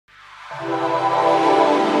Hey,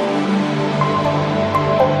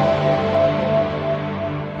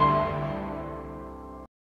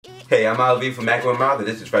 I'm Ali from Macro Mouth, and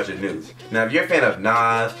this is Fresh News. Now, if you're a fan of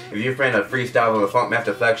Nas, if you're a fan of Freestyles on the Funk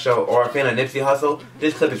Master Flex Show, or a fan of Nipsey Hussle,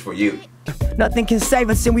 this clip is for you. Nothing can save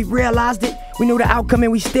us, and we realized it. We knew the outcome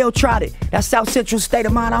and we still tried it. That South Central state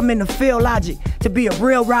of mind, I'm in the field logic. To be a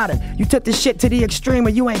real rider, you took this shit to the extreme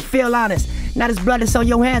and you ain't feel honest. Now this blood is on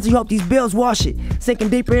your hands, you hope these bills wash it. Sinking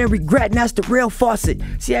deeper in regret, and that's the real faucet.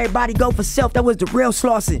 See everybody go for self, that was the real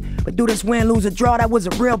Slauson. But do this win, lose or draw, that was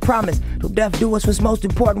a real promise. Do death do us, what's most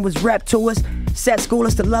important was rep to us. Set school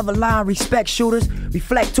us to love a line, respect shooters.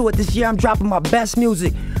 Reflect to it, this year I'm dropping my best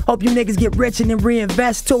music. Hope you niggas get rich and then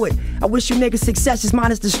reinvest to it. I wish you niggas success, just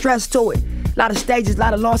minus the stress to it. Lot of stages,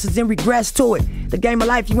 lot of losses and regrets to it. The game of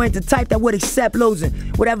life, you ain't the type that would accept losing.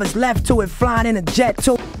 Whatever's left to it, flying in a jet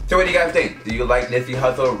to it. So what do you guys think? Do you like Nipsey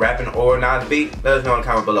Hussle rapping or Nas beat? Let us know in the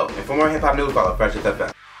comment below. And for more hip hop news, follow Fresh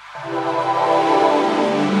FM.